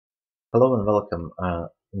Hello and welcome.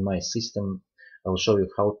 In my system, I will show you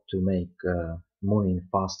how to make money in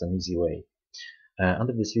fast and easy way.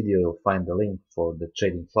 Under this video, you'll find the link for the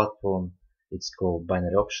trading platform. It's called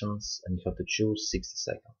binary options, and you have to choose 60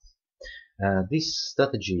 seconds. This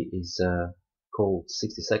strategy is called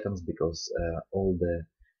 60 seconds because all the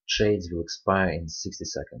trades will expire in 60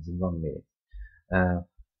 seconds, in 1 minute.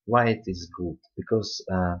 Why it is good? Because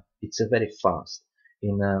it's a very fast.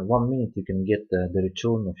 In 1 minute you can get the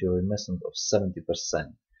return of your investment of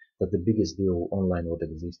 70%. That's the biggest deal online what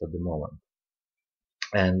exists at the moment.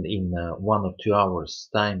 And in 1 or 2 hours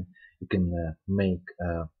time you can make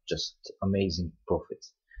just amazing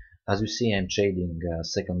profits. As you see, I'm trading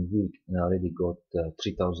second week and I already got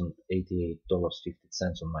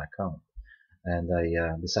 $3,088.50 on my account. And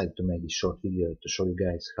I decided to make this short video to show you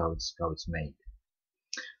guys how it's made.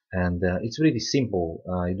 And it's really simple.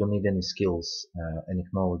 You don't need any skills, any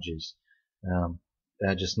knowledges.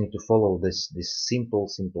 I just need to follow this simple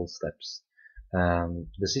steps.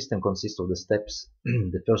 The system consists of the steps.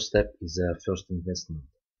 The first step is first investment,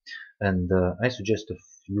 and I suggest to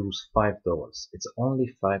use $5. It's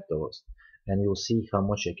only $5, and you'll see how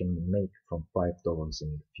much I can make from $5 in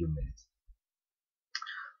a few minutes.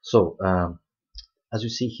 So as you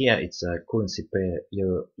see here, it's a currency pair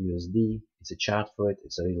Euro USD. It's a chart for it.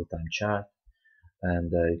 It's a real-time chart,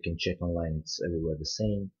 and you can check online. It's everywhere the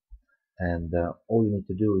same. And all you need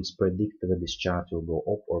to do is predict whether this chart will go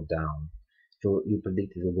up or down. If you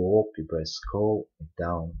predict it will go up, you press call, and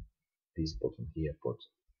down this button here.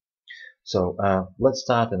 So let's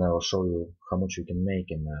start, and I will show you how much you can make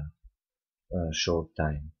in a short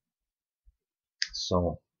time.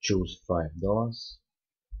 So choose $5.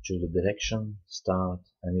 Choose the direction, start,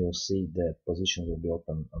 and you'll see the position will be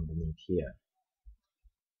open underneath here.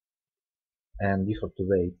 And you have to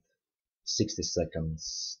wait 60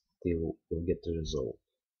 seconds till you get the result.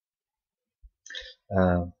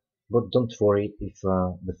 But don't worry if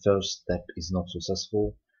the first step is not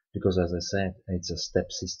successful, because as I said, it's a step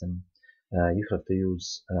system. You have to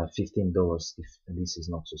use $15 if this is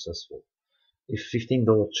not successful. If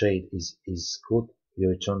 $15 trade is good, you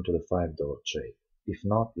return to the $5 trade. If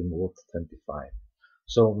not, you move up to 25.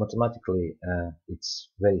 So mathematically,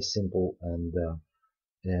 it's very simple, and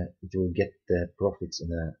it will get the profits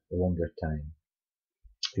in a longer time.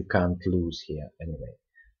 You can't lose here anyway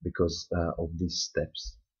because of these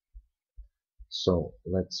steps. So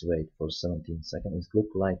let's wait for 17 seconds. It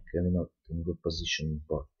looks like we're not in good position,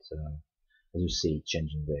 but as you see, it's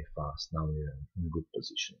changing very fast. Now we're in good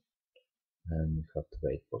position, and we have to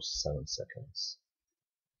wait for 7 seconds.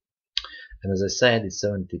 And as I said, it's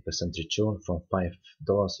 70% return. From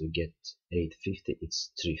 $5 you get $8.50. It's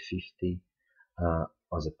 $3.50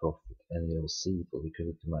 as a profit, and you'll see it will be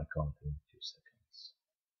credited to my account in a few seconds.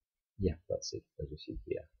 Yeah, that's it, as you see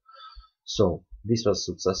here. So this was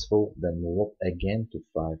successful. Then move up again to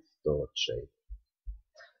 $5 trade,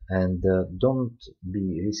 and don't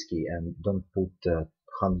be risky and don't put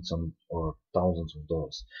hundreds or thousands of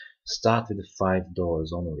dollars. Start with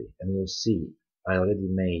 $5 only, and you'll see I already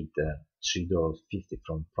made $3.50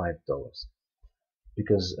 from $5.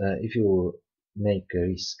 Because if you make a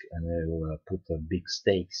risk and you put big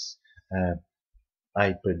stakes,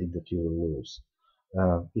 I predict that you will lose.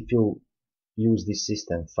 If you use this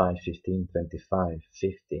system 5, 15, 25,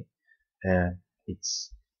 50,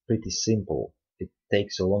 it's pretty simple. It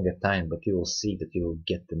takes a longer time, but you will see that you will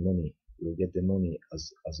get the money. You will get the money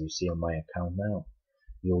as you see on my account now.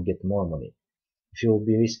 You will get more money. If you will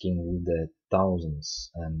be risking with the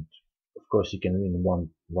thousands, and of course you can win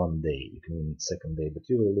one day, you can win second day, but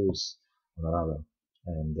you will lose on another,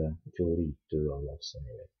 and it will lead to a loss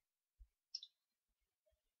anyway.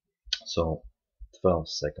 So 12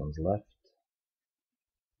 seconds left.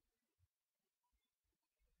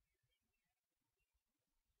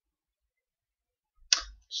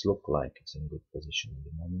 It's look like it's in good position at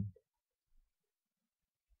the moment,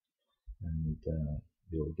 and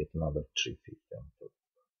you'll get another 350 on top.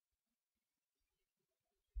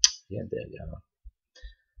 Yeah, there you are.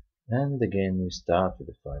 And again we start with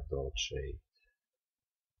a $5 trade.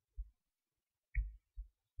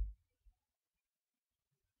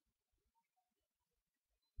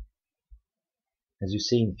 As you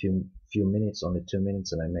see, in few minutes, only 2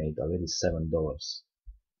 minutes, and I made already $7.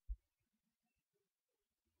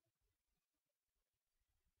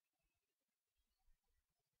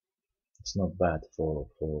 It's not bad for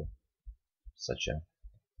such a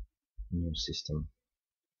new system.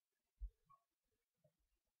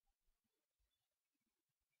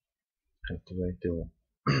 I have to wait till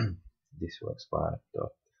this will expire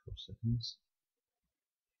after 4 seconds.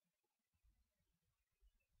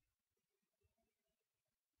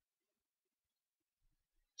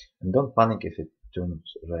 And don't panic if it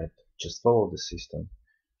turns red. Just follow the system.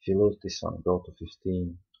 If you lose this one, go to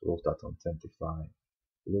 15, lose that one 25,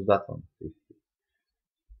 lose that one 50.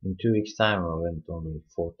 In 2 weeks time I went only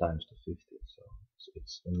 4 times to 50, so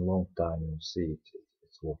it's in a long time you'll see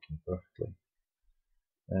it's working perfectly.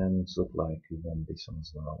 And it's look like we won this one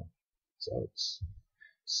as well. So it's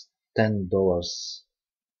 $10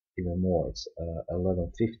 even more. It's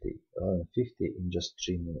 11.50 in just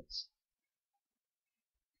 3 minutes.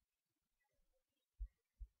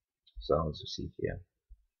 So as you see here.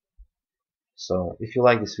 So if you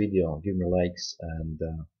like this video, give me likes, and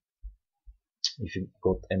if you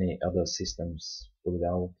got any other systems, put it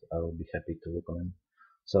out. I will be happy to look on them.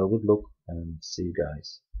 So good luck and see you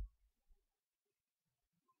guys.